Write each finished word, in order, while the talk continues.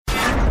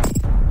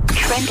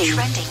Trending.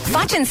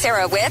 Foch and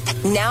Sarah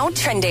with Now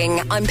Trending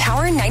on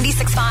Power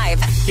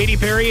 96.5. Katy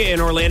Perry and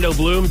Orlando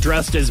Bloom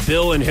dressed as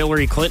Bill and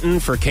Hillary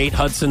Clinton for Kate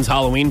Hudson's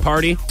Halloween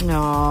party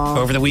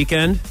over the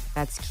weekend.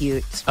 That's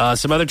cute.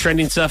 Some other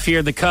trending stuff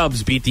here. The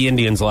Cubs beat the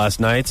Indians last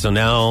night, so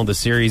now the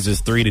series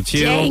is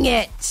 3-2. Dang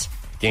it.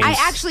 Games. I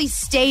actually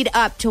stayed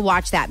up to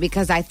watch that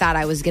because I thought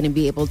I was going to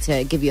be able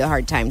to give you a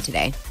hard time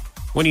today.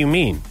 What do you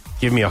mean?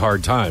 Give me a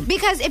hard time.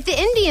 Because if the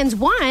Indians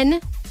won,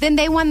 then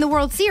they won the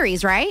World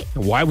Series, right?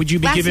 Why would you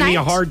be giving me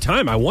a hard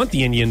time? I want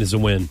the Indians to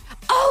win.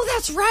 Oh,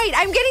 that's right.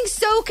 I'm getting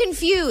so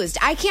confused.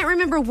 I can't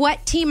remember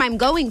what team I'm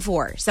going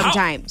for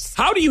sometimes.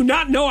 How do you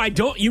not know I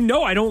don't? You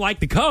know I don't like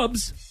the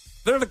Cubs.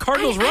 They're the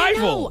Cardinals'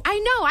 rival. I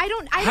know. I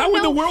don't How know.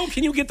 in the world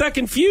can you get that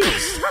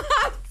confused?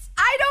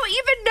 I don't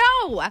even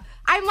know.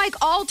 I'm like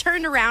all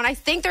turned around. I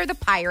think they're the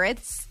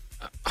Pirates.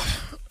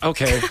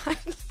 Okay.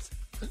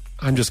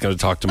 I'm just going to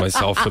talk to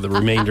myself for the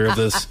remainder of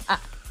this.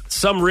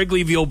 Some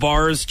Wrigleyville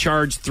bars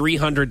charge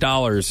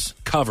 $300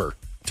 cover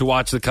to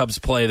watch the Cubs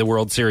play the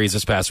World Series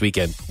this past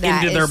weekend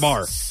into their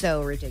bar.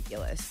 So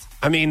ridiculous.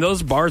 I mean,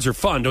 those bars are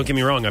fun. Don't get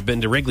me wrong. I've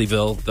been to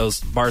Wrigleyville, those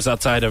bars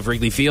outside of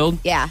Wrigley Field.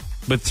 Yeah.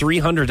 But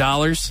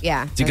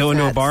 $300 to go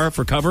into a bar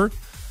for cover?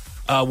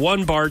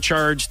 One bar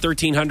charged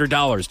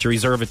 $1,300 to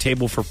reserve a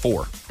table for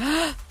 4.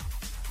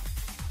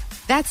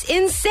 That's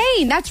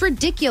insane. That's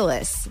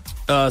ridiculous.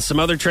 Some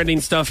other trending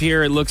stuff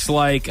here. It looks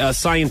like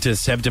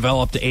scientists have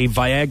developed a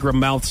Viagra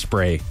mouth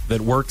spray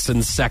that works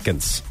in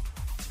seconds.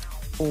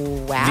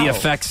 Wow. The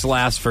effects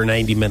last for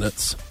 90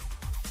 minutes.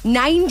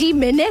 90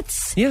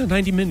 minutes? Yeah,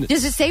 90 minutes.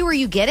 Does it say where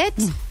you get it?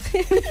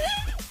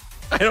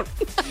 I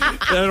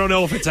don't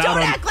know if it's out.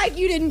 Don't act like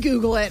you didn't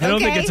Google it. I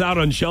don't think it's out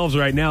on shelves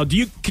right now.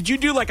 Could you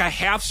do like a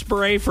half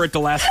spray for it to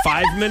last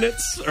 5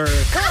 minutes? Or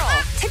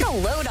Girl, take a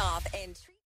load off.